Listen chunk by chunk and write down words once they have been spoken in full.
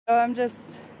So I'm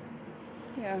just,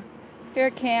 here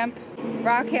at camp,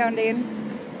 rock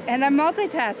hounding, and I'm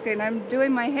multitasking. I'm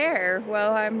doing my hair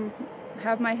while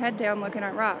have my head down looking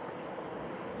at rocks.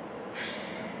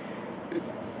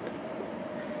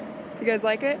 You guys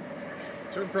like it?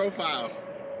 Turn profile.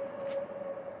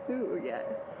 Ooh, yeah.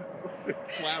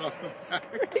 Flat on the back.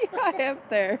 It's pretty high up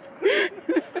there.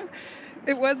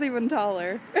 It was even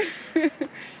taller.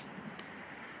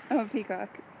 I'm a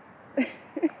peacock.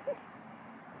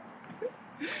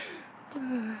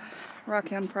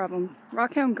 Rockhound problems.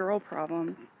 Rockhound girl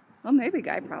problems. Well, maybe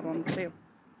guy problems too.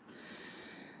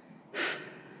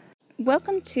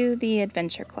 Welcome to the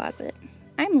Adventure Closet.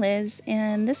 I'm Liz,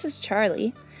 and this is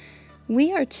Charlie.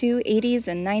 We are two 80s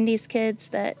and 90s kids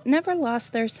that never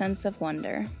lost their sense of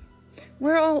wonder.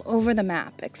 We're all over the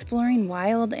map, exploring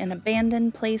wild and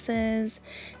abandoned places,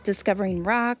 discovering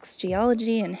rocks,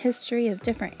 geology, and history of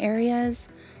different areas,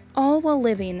 all while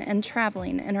living and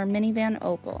traveling in our minivan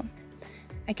Opal.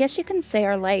 I guess you can say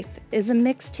our life is a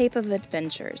mixtape of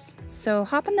adventures. So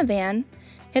hop in the van,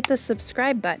 hit the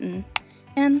subscribe button,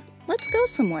 and let's go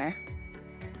somewhere.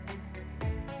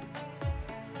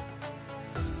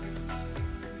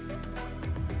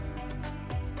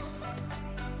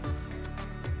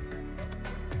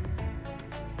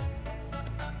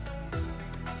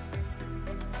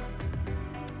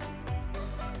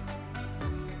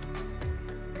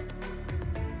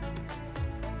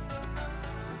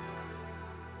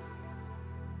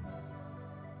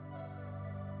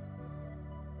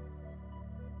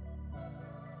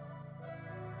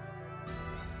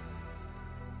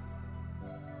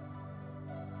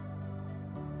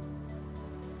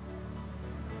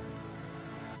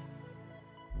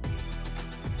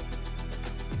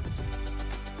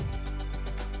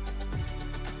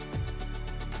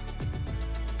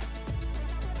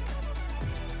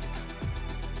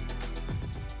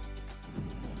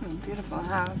 Beautiful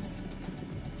house.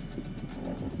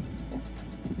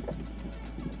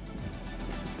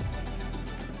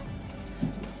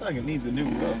 Looks like it needs a new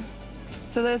roof.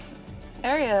 So this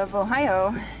area of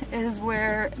Ohio is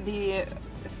where the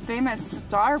famous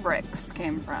star bricks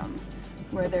came from,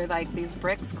 where they're like these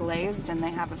bricks glazed and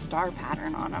they have a star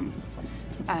pattern on them.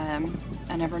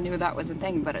 I never knew that was a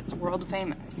thing, but it's world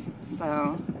famous.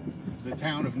 So This is the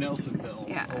town of Nelsonville,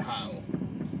 yeah. Ohio.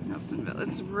 Nelsonville.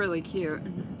 It's really cute.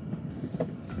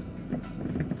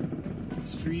 The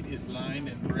street is lined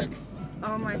in brick.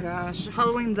 Oh my gosh,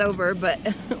 Halloween's over, but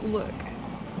look.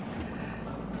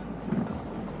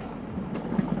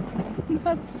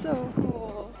 That's so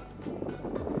cool.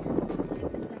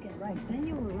 Take the second right, then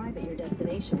you will arrive at your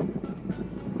destination.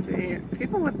 See,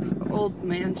 people with old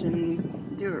mansions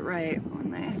do it right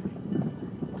when they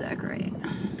decorate.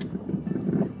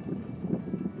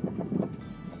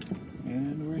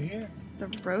 And we're here. The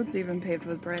road's even paved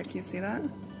with brick, you see that?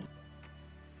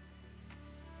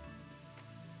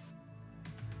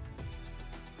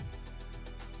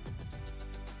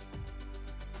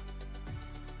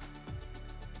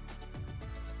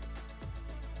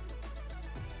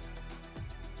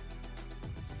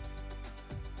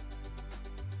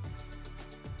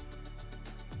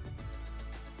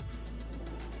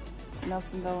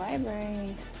 Nelsonville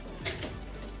Library.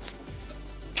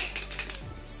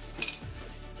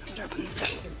 I'm dropping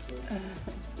stuff.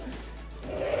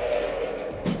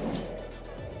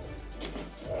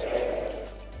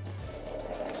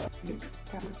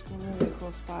 Got this really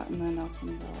cool spot in the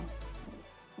Nelsonville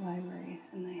Library,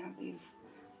 and they have these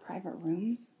private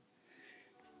rooms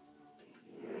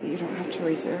that you don't have to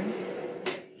reserve.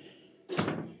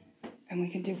 And we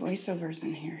can do voiceovers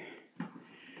in here.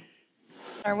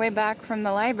 Our way back from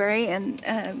the library,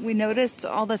 and we noticed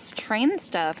all this train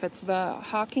stuff. It's the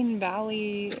Hocking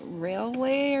Valley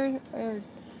Railway or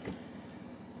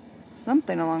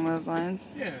something along those lines.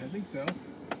 Yeah, I think so.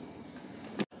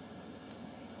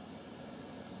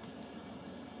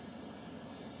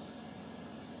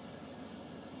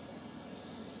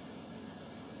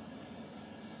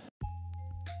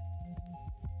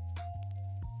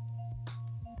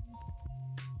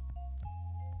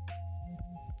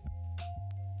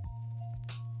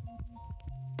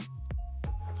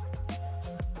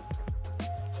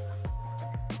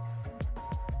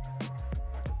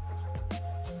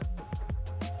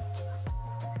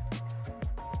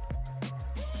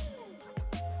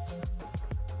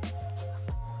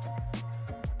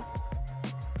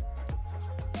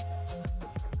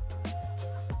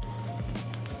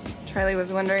 Charlie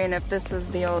was wondering if this was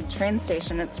the old train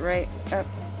station. It's right up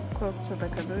close to the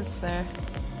caboose there.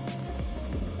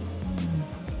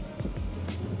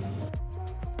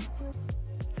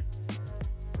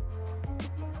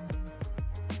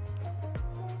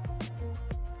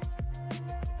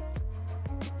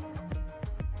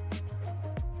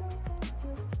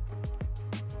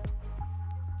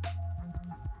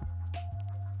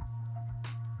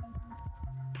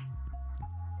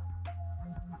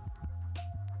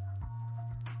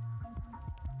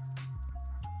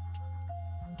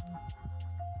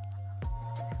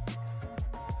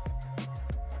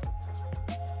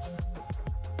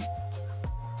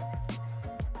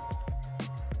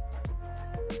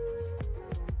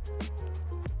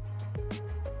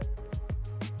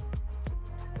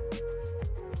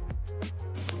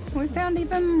 We found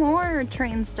even more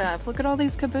train stuff. Look at all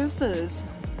these cabooses.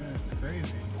 That's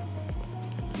crazy.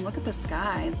 Look at the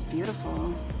sky, it's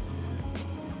beautiful.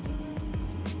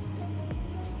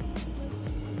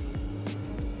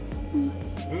 Ooh,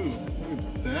 look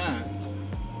at that.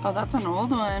 Oh, that's an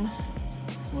old one.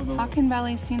 Well, the, Hockin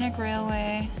Valley Scenic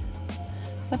Railway.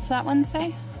 What's that one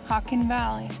say? Hockin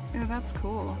Valley. Ooh, that's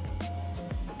cool.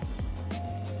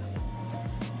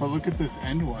 well, look at this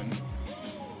end one.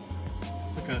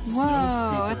 It's like a snow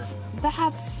Whoa, scooper.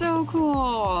 that's so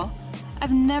cool.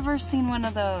 I've never seen one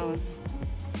of those,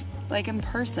 like in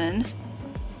person.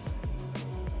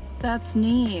 That's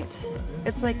neat.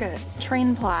 It's like a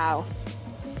train plow.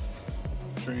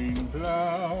 Train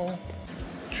plow.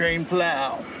 Train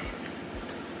plow.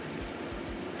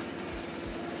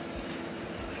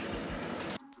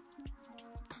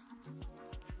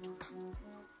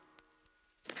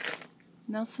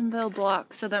 Nelsonville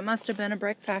block. So that must have been a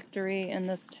brick factory in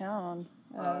this town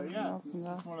of Yeah, this is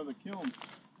Nelsonville. one of the kilns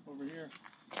over here.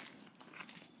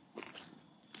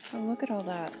 Oh, look at all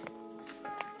that.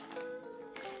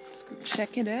 Let's go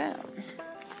check it out.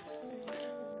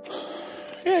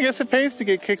 Yeah, I guess it pays to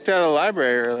get kicked out of the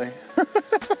library early.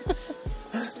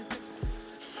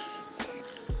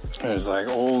 There's like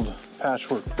old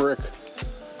patchwork brick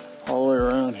all the way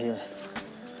around here.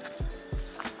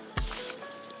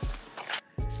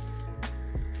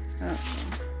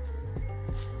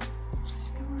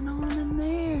 What's going on in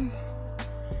there?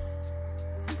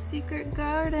 It's a secret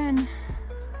garden.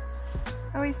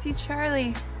 Oh, I see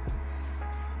Charlie.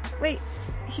 Wait,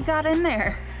 he got in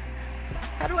there.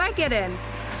 How do I get in?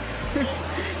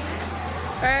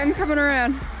 Alright, I'm coming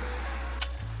around. He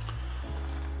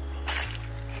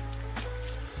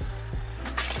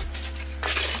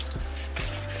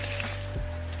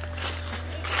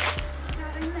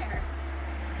got in there.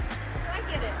 How do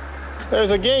I get in?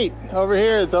 There's a gate over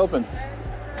here, it's open.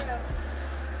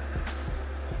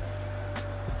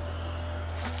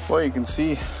 Well, you can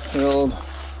see the old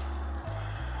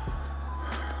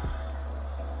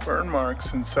burn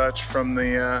marks and such from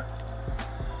the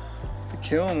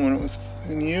kiln when it was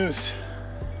in use.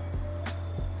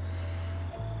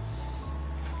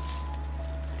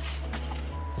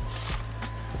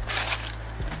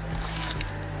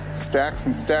 Stacks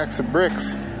and stacks of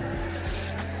bricks.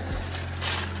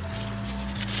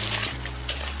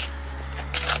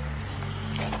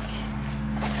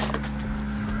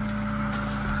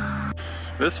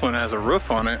 This one has a roof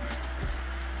on it.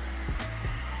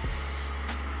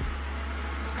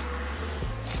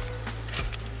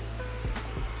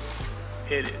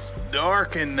 It is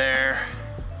dark in there.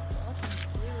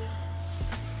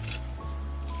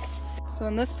 So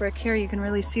in this brick here, you can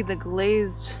really see the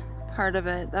glazed part of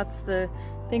it. That's the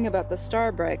thing about the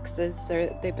star bricks, is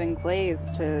they've been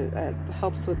glazed to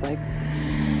helps with like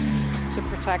to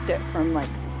protect it from like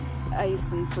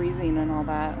ice and freezing and all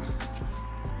that.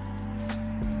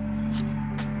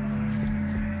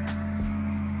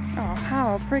 Oh,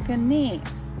 how freaking neat.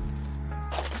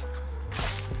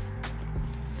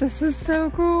 This is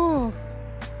so cool.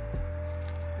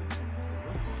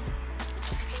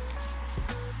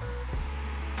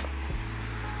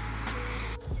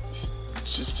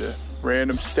 Just a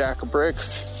random stack of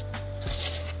bricks.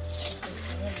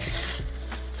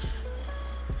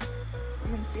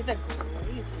 You can see the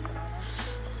glaze.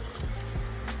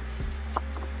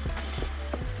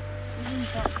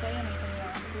 These don't say anything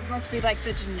though. These must be like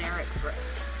the generic bricks.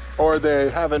 Or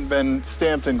they haven't been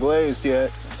stamped and glazed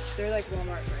yet. They're like Walmart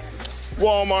brand.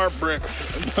 Walmart bricks.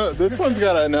 This one's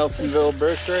got a Nelsonville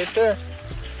brick right there.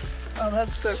 Oh,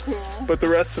 that's so cool. But the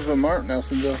rest of them aren't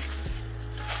Nelsonville.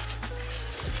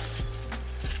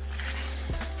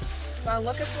 Wow,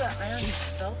 look at the iron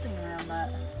felting around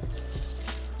that.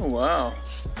 Oh, wow.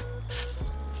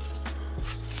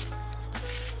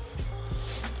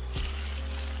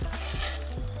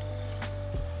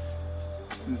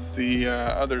 This is the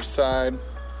other side.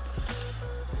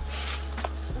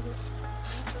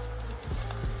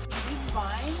 These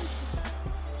vines,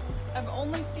 I've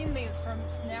only seen these from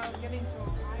now getting to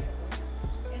Ohio.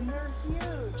 And they're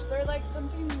huge. They're like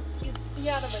something you'd see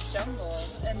out of a jungle.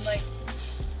 And like,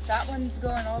 that one's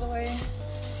going all the way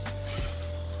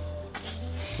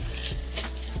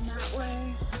and that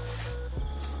way.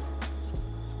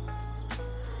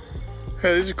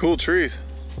 Hey, these are cool trees.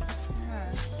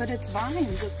 Yeah, but it's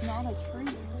vines, it's not a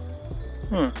tree.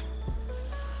 Huh.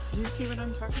 Do you see what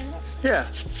I'm talking about? Yeah.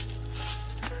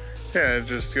 Yeah, it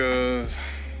just goes,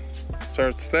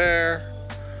 starts there,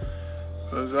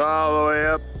 goes all the way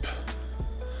up,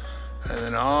 and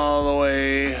then all the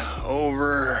way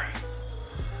over,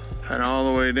 and all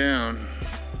the way down.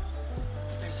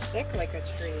 There's thick like a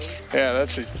tree. Yeah,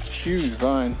 that's a huge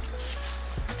vine.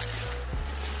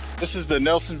 This is the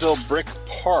Nelsonville Brick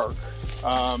Park.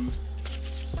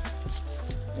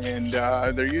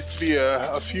 There used to be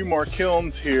a few more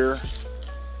kilns here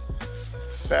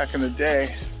back in the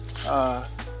day.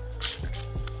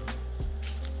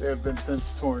 They have been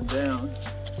since torn down.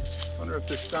 I wonder if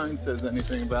this sign says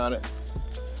anything about it.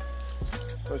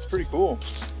 But it's pretty cool.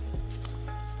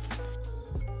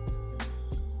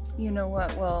 You know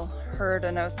what will hurt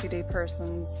an OCD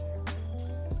person's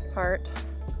heart?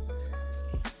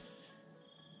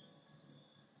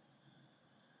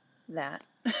 That.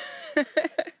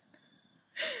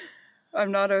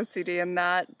 I'm not OCD, and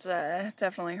that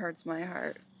definitely hurts my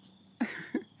heart.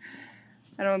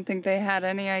 I don't think they had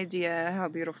any idea how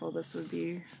beautiful this would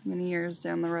be many years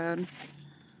down the road.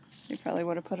 They probably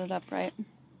would have put it up right.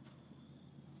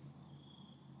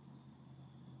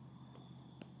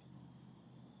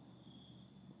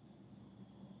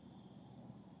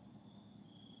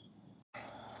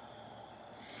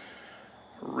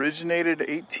 Originated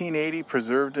 1880,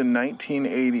 preserved in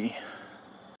 1980.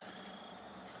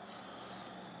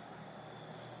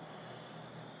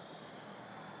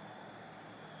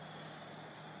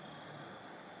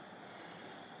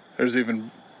 There's even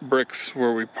bricks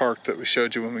where we parked that we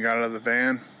showed you when we got out of the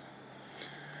van.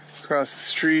 Across the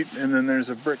street, and then there's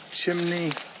a brick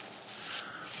chimney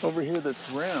over here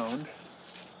that's round.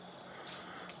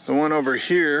 The one over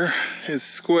here is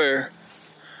square.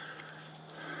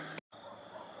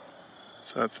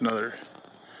 So that's another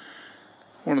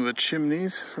one of the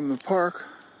chimneys from the park.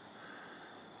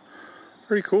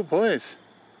 Pretty cool place.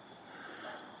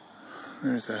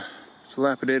 There's a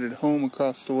dilapidated home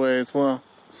across the way as well.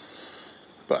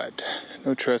 But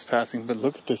no trespassing. But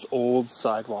look at this old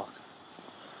sidewalk.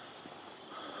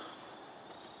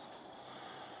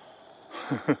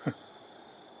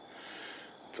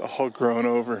 It's all grown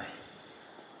over.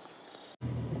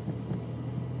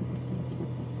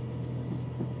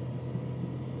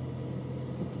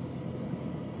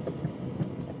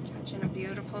 Catching a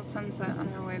beautiful sunset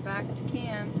on our way back to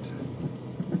camp.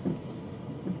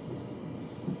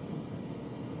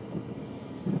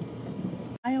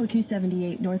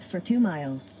 I-278 north for 2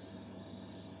 miles.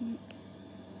 Do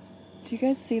you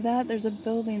guys see that? There's a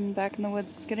building back in the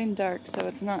woods. It's getting dark, so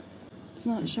it's not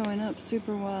showing up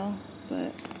super well,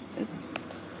 but it's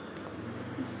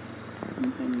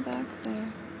something back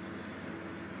there.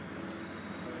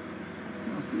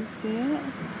 You see it?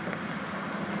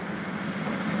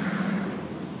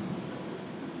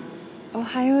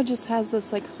 Ohio just has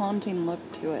this like haunting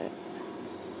look to it.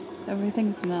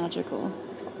 Everything's magical.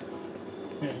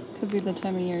 Could be the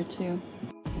time of year too.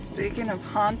 Speaking of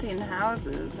haunting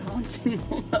houses, haunting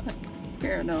looks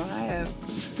here in Ohio.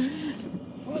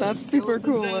 Well, that's super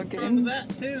cool looking. That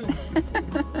too.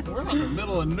 We're in the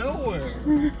middle of nowhere.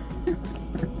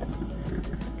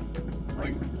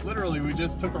 Like literally, we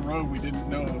just took a road we didn't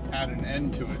know had an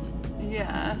end to it.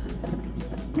 Yeah.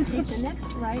 Take the next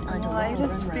right The onto light Laurel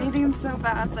is Run Road. speeding so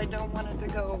fast, I don't want it to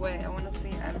go away. I want to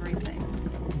see everything.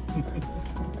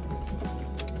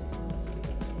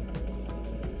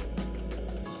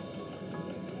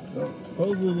 So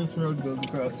supposedly this road goes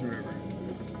across the river.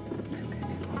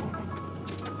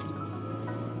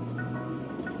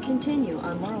 Continue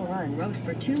on Laurel Run Road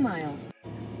for 2 miles.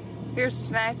 Here's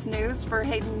tonight's news for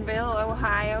Haydenville,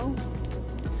 Ohio.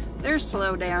 There's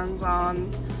slowdowns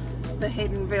on the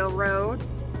Haydenville Road.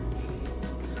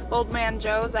 Old Man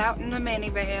Joe's out in a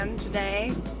minivan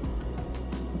today.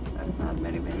 That's not a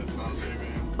minivan. It's not a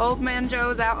minivan. Old Man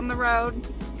Joe's out on the road.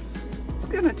 It's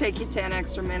gonna take you 10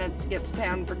 extra minutes to get to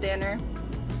town for dinner.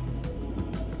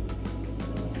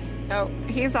 Oh,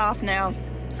 he's off now.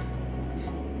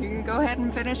 You can go ahead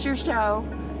and finish your show.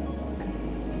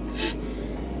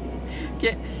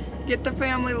 Get the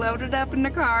family loaded up in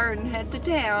the car and head to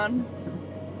town.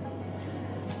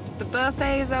 The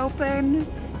buffet's open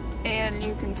and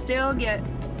you can still get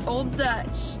Old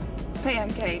Dutch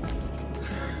pancakes.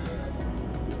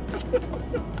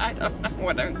 I don't know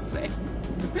what I'm saying.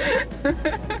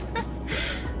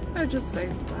 I just say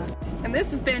stuff. And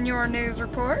this has been your news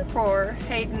report for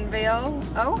Haydenville,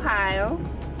 Ohio.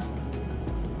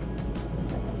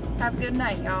 Have a good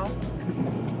night, y'all.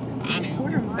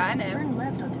 Quarter mile, Bye now. turn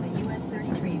left onto the US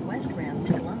 33 West ramp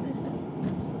to Columbus.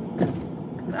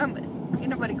 Columbus. Ain't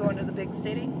nobody going to the big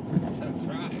city. That's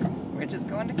right. We're just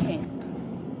going to camp.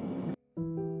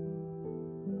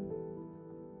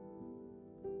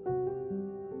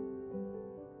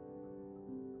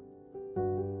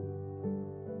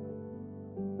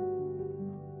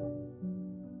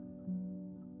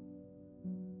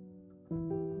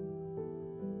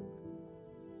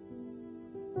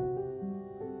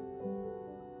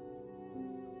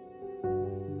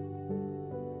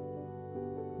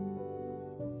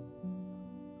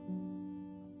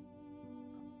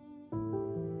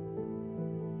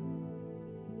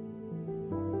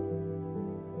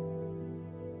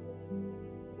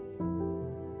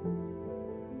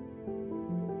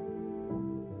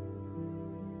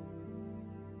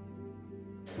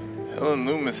 Milo and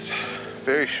Loomis,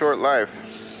 very short life.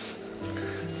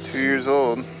 2 years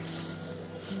old.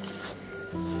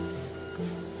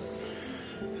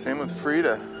 Same with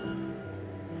Frida.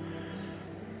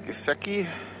 Giseki,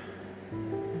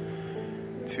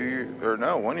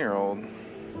 1 year old.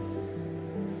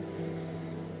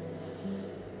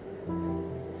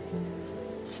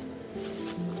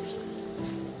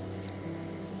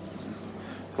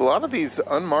 There's a lot of these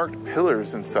unmarked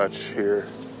pillars and such here.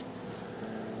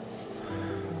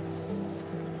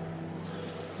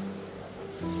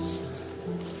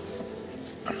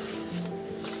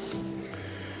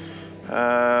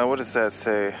 What does that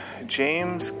say?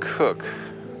 James Cook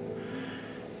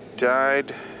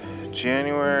died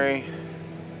January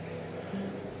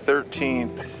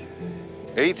 13th,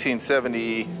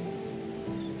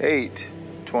 1878,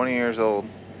 20 years old.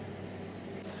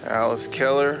 Alice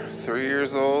Keller, 3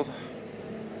 years old.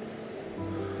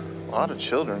 A lot of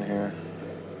children here.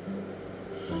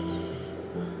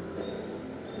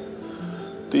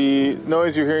 The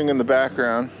noise you're hearing in the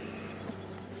background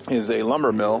is a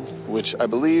lumber mill, which I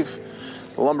believe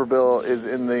the lumber mill is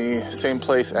in the same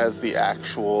place as the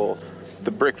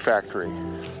brick factory.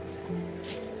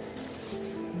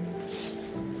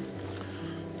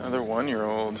 Another 1 year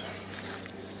old.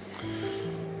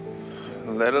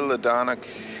 Letta Ladonna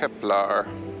Kepler.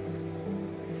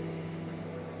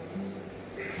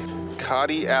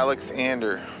 Cody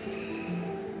Alexander.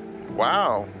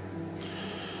 Wow.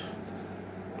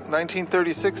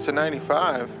 1936 to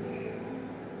 95.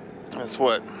 That's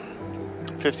what,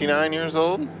 59 years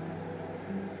old?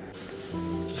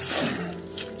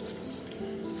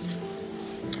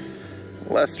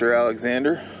 Lester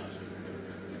Alexander,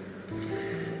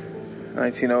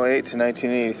 1908 to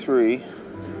 1983.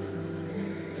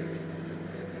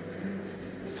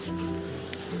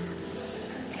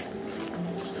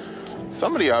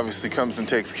 Somebody obviously comes and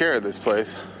takes care of this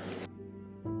place.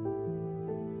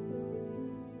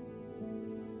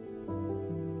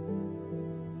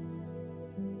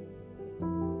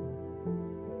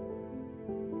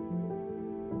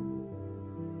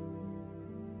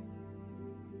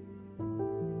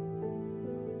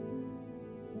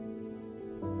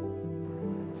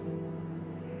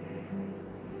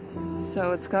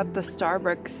 So it's got the star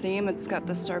brick theme, it's got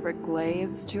the star brick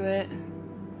glaze to it.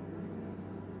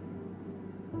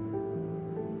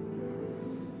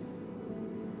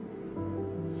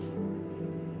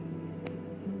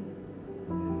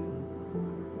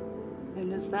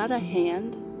 And is that a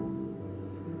hand?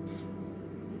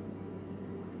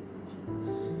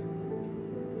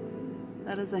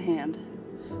 That is a hand.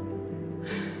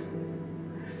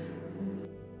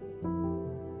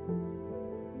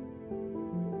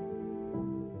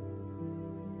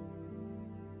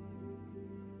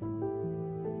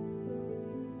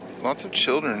 Lots of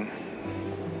children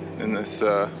in this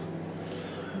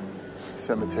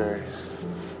cemetery.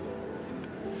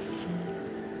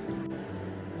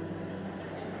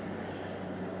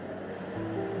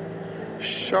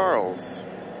 Charles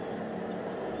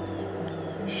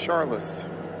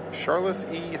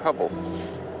E. Hubble.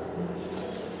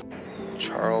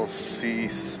 Charles C.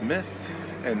 Smith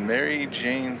and Mary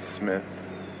Jane Smith.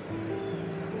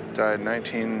 Died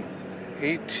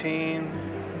 1918.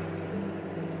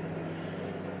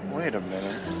 Wait a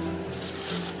minute.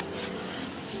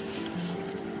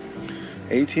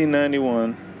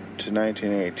 1891 to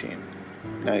 1918.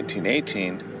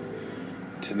 1918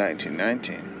 to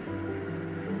 1919.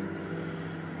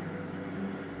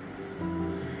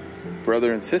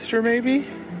 Brother and sister, maybe?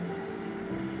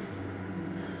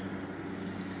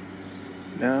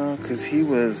 No, because he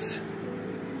was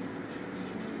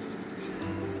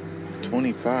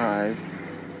 25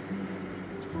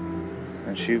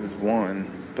 and she was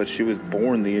 1. But she was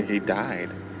born the year he died.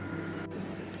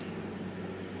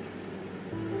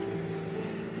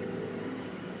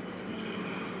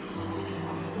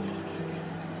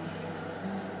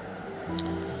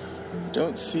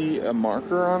 Don't see a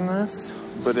marker on this,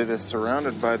 but it is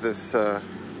surrounded by this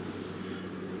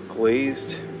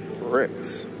glazed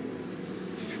bricks.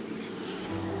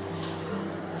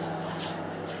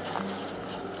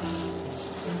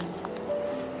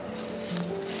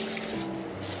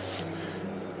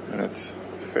 And it's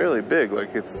fairly big,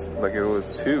 like it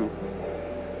was 2.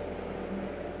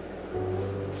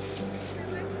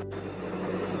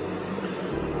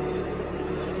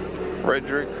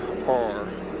 Frederick R.,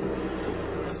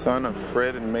 son of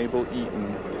Fred and Mabel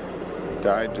Eaton,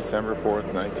 died December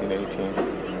 4th,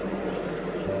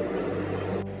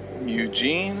 1918.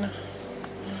 Eugene,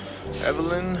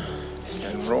 Evelyn,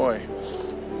 and Roy.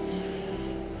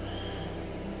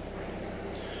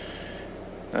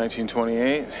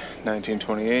 1928,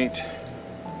 1928,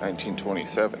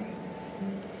 1927.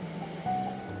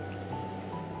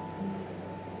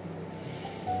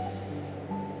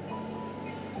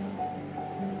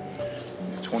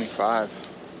 It's 25.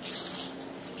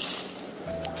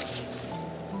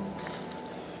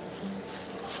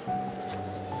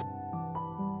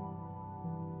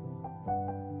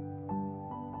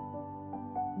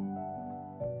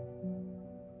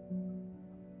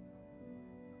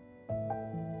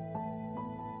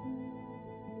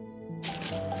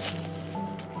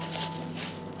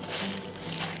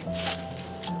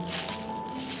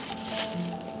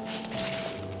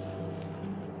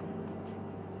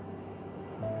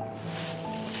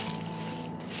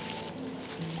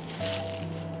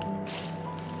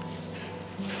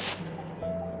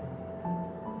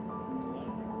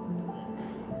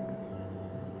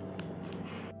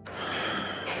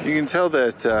 You can tell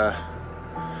that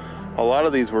a lot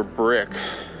of these were brick,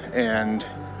 and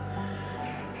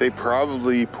they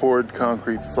probably poured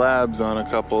concrete slabs on a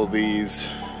couple of these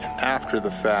after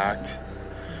the fact,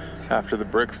 after the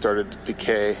brick started to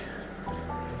decay.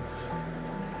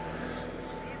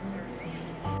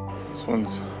 This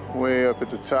one's way up at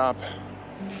the top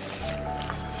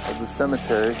of the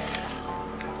cemetery.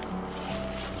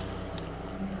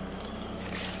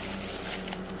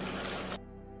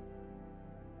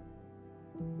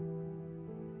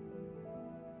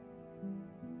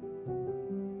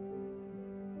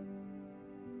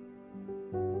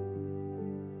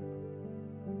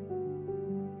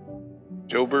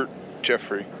 Jobert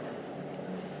Jeffrey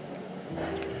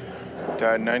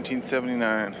died in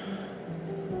 1979.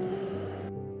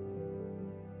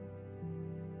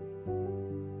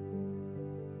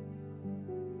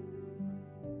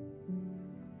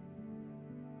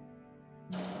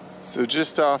 So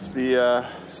just off the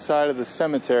side of the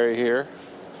cemetery here,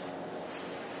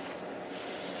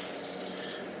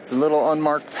 it's a little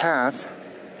unmarked path.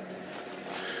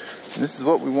 And this is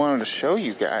what we wanted to show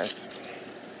you guys.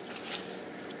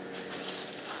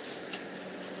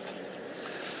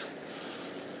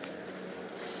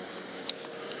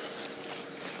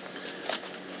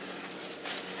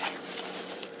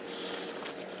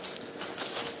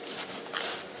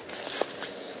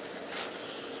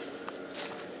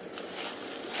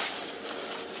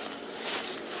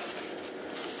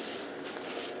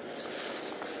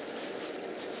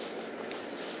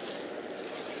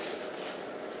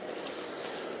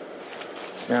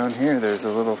 Down here, there's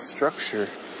a little structure.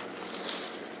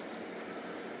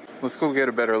 Let's go get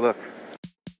a better look.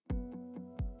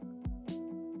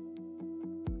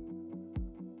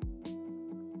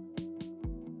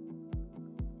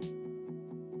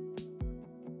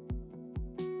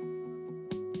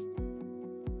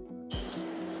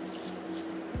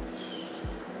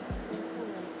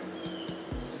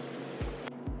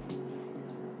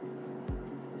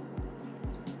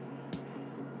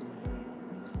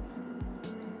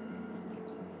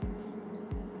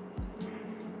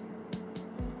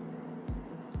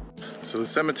 So the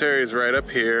cemetery is right up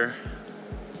here,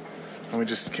 and we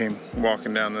just came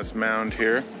walking down this mound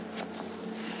here.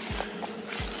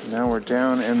 Now we're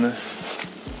down in the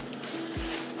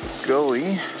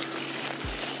gully.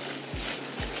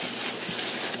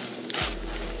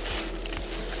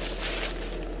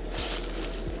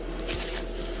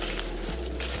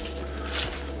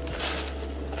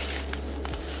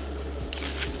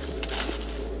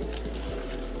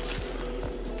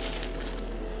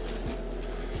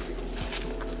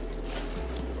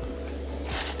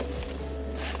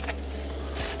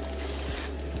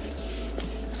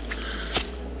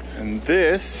 And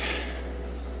this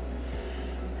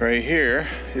right here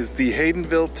is the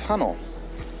Haydenville Tunnel.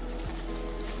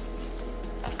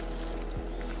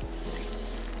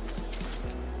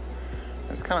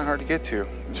 It's kind of hard to get to.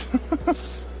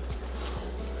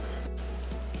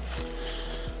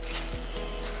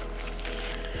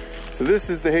 So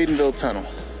this is the Haydenville Tunnel.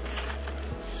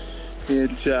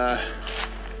 It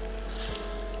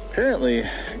apparently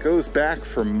goes back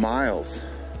for miles,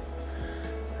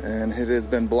 and it has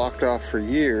been blocked off for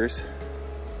years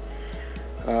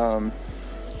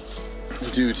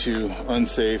due to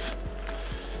unsafe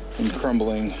and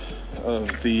crumbling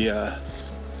of the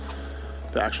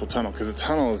actual tunnel, because the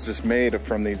tunnel is just made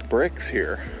from these bricks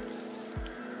here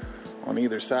on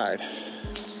either side.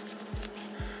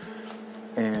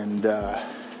 And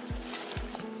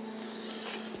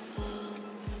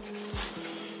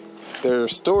there are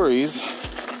stories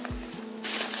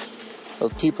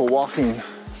of people walking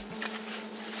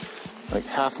like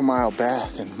half a mile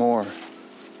back and more.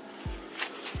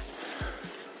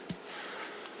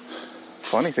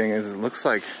 Funny thing is, it looks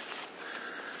like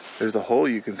there's a hole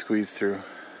you can squeeze through.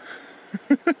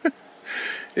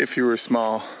 if you were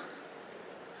small.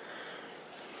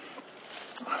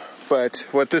 But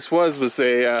what this was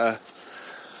a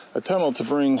tunnel to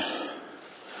bring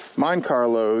mine car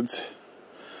loads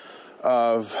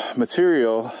of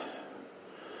material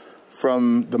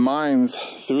from the mines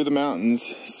through the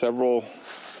mountains,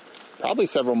 probably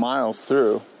several miles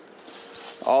through,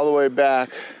 all the way back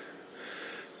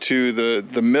to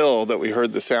the mill that we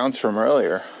heard the sounds from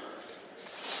earlier.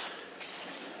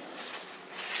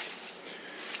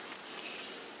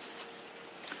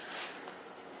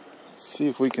 Let's see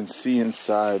if we can see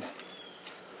inside.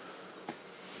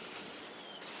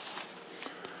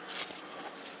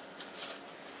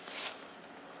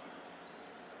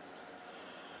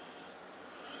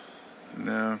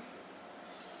 No.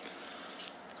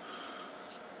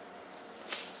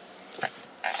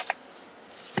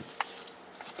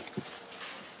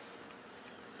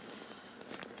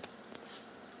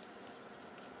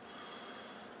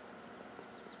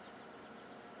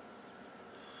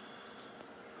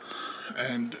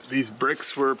 And these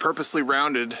bricks were purposely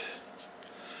rounded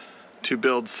to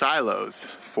build silos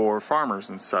for farmers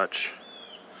and such.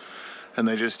 And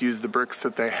they just used the bricks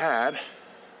that they had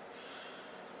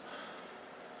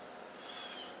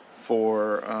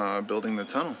for building the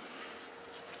tunnel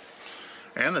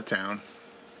and the town.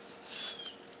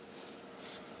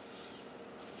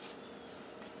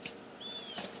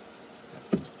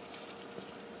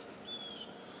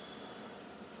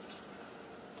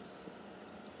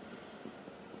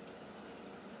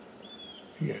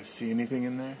 You guys see anything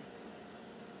in there?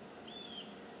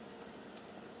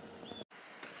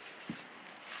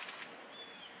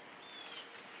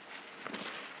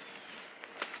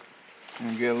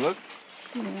 Can you get a look?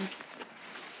 Yeah.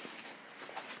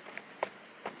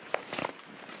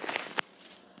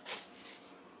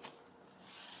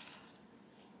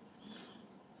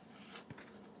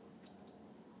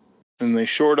 And they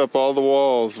shored up all the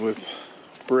walls with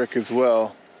brick as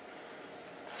well,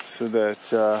 so that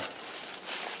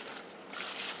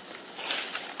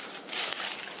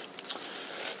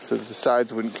the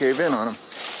sides wouldn't cave in on them.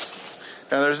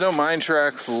 Now there's no mine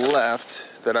tracks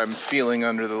left that I'm feeling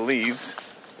under the leaves,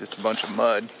 just a bunch of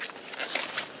mud.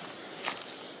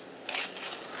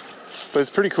 But it's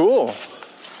pretty cool.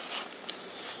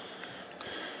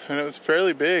 And it was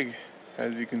fairly big,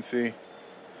 as you can see.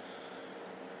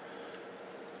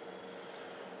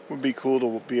 Would be cool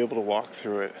to be able to walk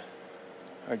through it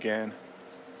again.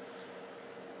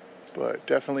 But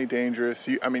definitely dangerous.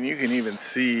 I mean, you can even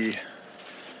see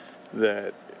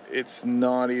that it's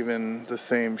not even the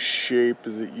same shape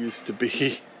as it used to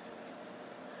be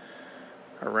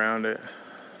around it.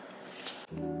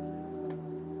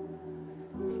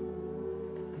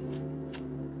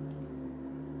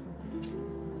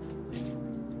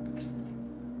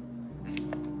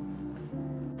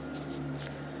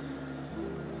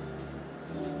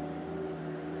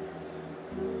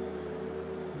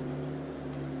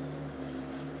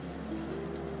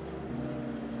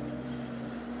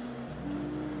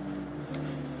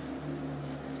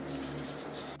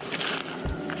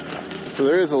 So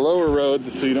there is a lower road,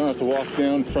 so you don't have to walk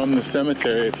down from the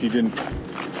cemetery if you didn't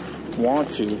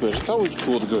want to, but it's always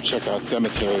cool to go check out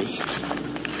cemeteries.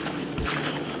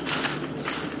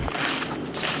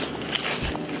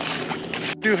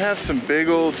 We do have some big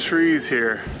old trees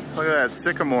here. Look at that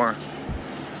sycamore.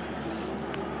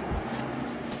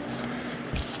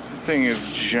 The thing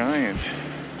is giant.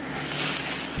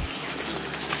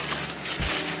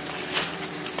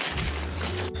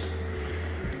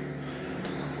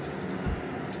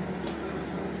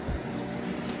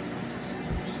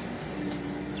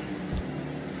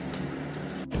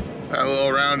 That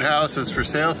little round house is for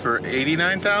sale for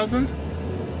 $89,000?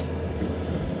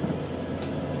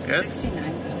 Yes?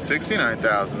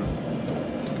 $69,000.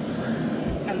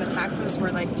 And the taxes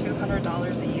were like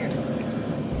 $200 a year.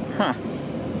 Huh.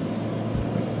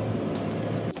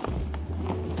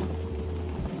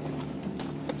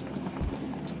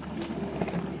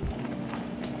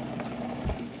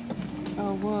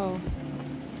 Oh, whoa.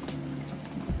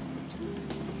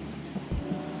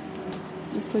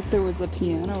 Looks like there was a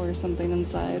piano or something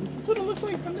inside. That's what it looked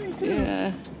like to me too.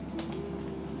 Yeah.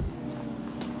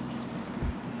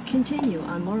 Continue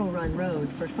on Laurel Run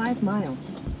Road for 5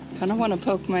 miles. Kind of want to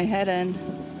poke my head in.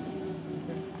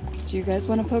 Do you guys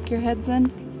want to poke your heads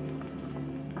in?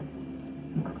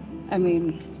 I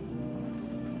mean,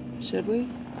 should we?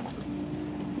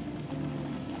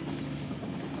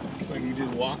 Looks like you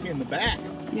just walk in the back.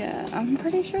 Yeah, I'm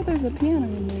pretty sure there's a piano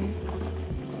in there.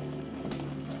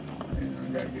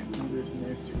 I gotta get through this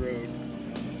nasty road.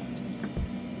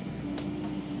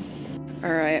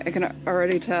 Alright, I can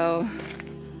already tell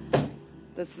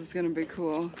This is gonna be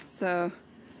cool. So,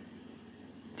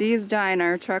 Dee's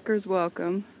Diner, truckers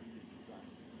welcome.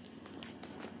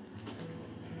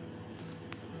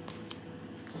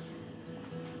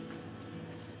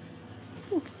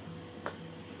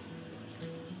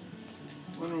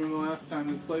 Wondering when the last time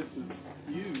this place was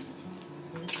used.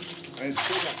 I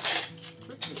still got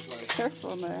Christmas lights.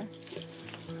 Careful there.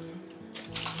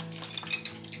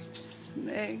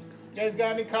 Snakes. You guys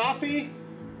got any coffee?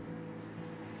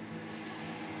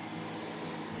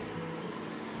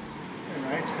 A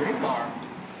nice cream bar.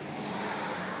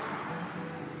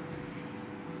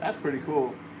 That's pretty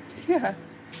cool. Yeah.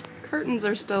 Curtains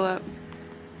are still up.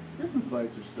 Christmas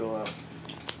lights are still up.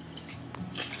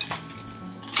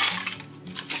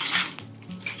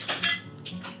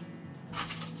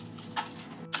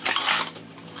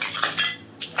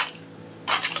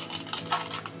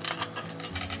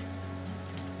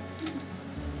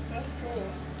 That's cool.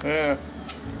 Yeah.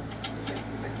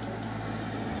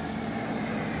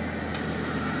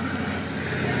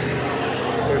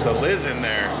 There's a Liz in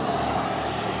there.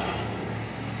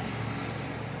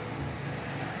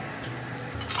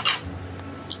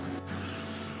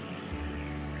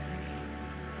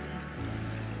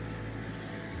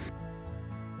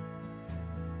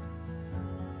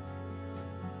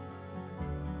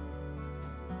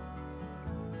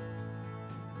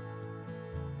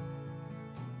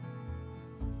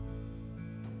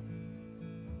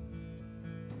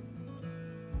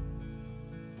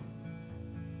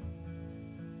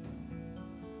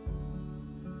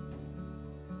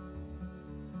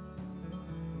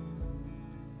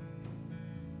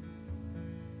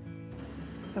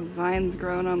 The vines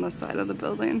growing on the side of the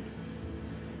building.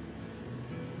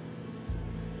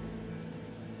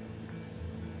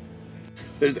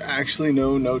 There's actually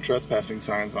no trespassing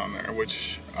signs on there,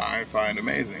 which I find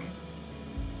amazing.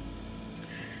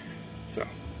 So,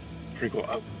 pretty cool.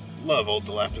 I love old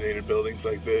dilapidated buildings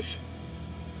like this.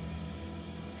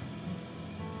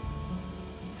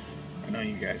 I know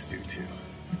you guys do too.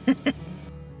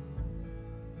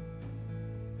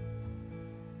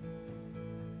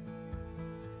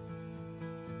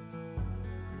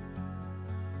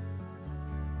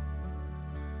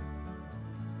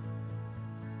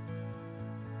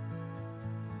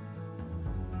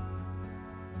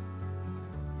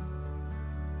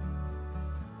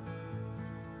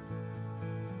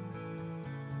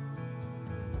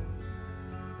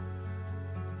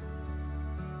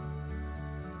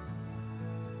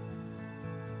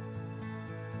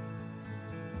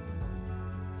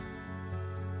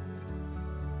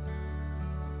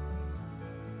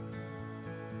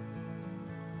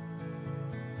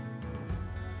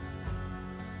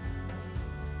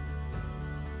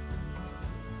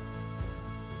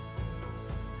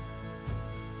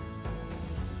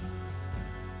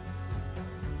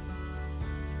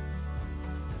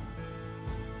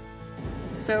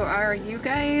 So are you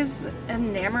guys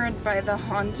enamored by the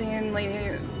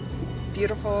hauntingly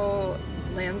beautiful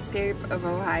landscape of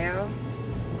Ohio?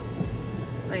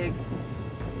 Like,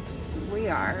 we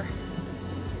are.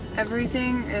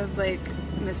 Everything is like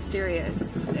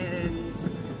mysterious, and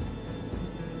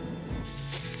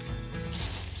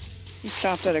we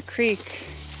stopped at a creek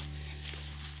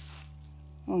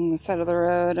along the side of the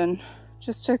road and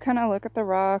just to kind of look at the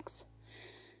rocks.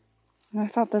 And I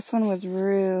thought this one was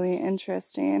really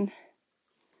interesting.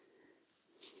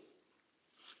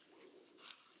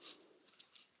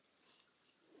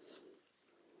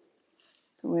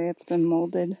 The way it's been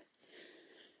molded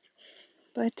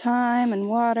by time and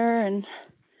water and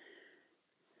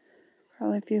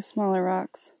probably a few smaller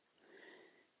rocks.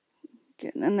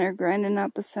 Getting in there, grinding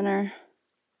out the center.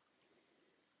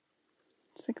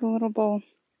 It's like a little bowl.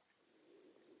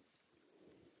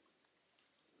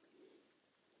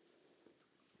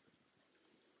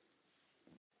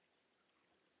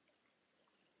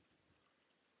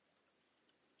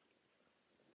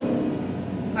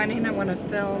 Finding I want to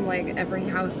film like every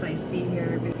house I see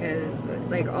here, because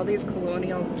like all these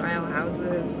colonial style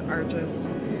houses are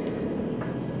just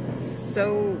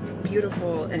so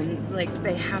beautiful, and like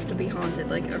they have to be haunted,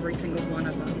 like every single one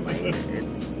of them. Like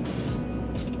it's,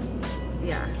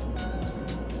 yeah,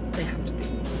 they have to be.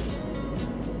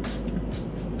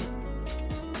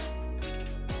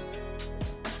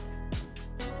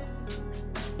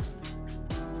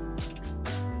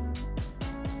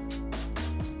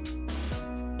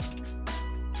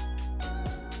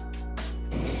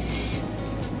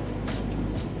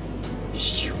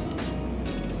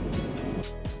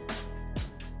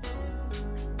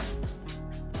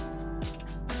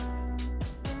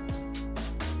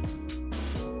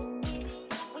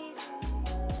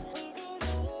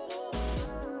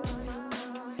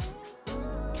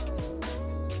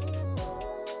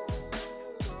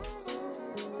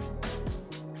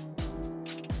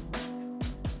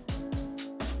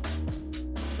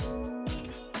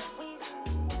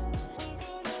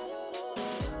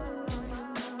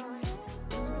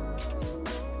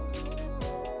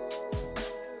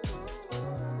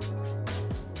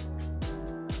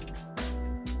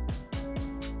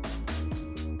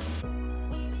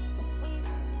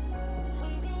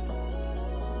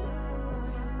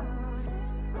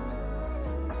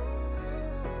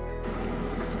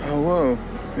 Oh, whoa.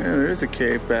 Yeah, there is a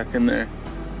cave back in there.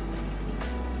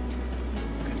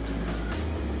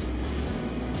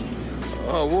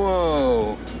 Oh,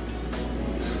 whoa.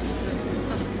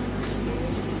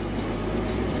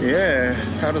 Yeah,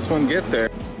 how does one get there?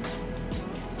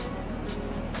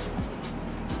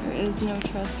 There is no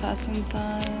trespassing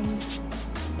signs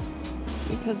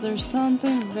because there's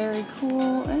something very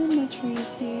cool in the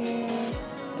trees here.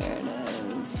 There it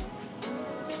is.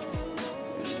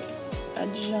 There's a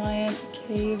giant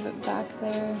cave back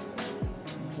there.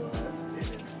 But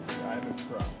it is private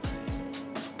property.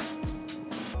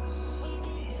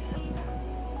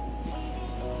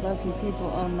 Lucky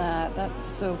people own that. That's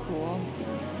so cool.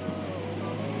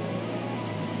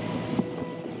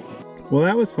 Well,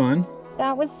 that was fun.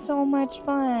 That was so much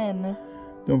fun.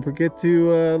 Don't forget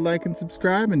to like and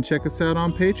subscribe and check us out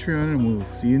on Patreon, and we'll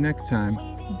see you next time.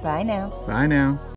 Bye now. Bye now.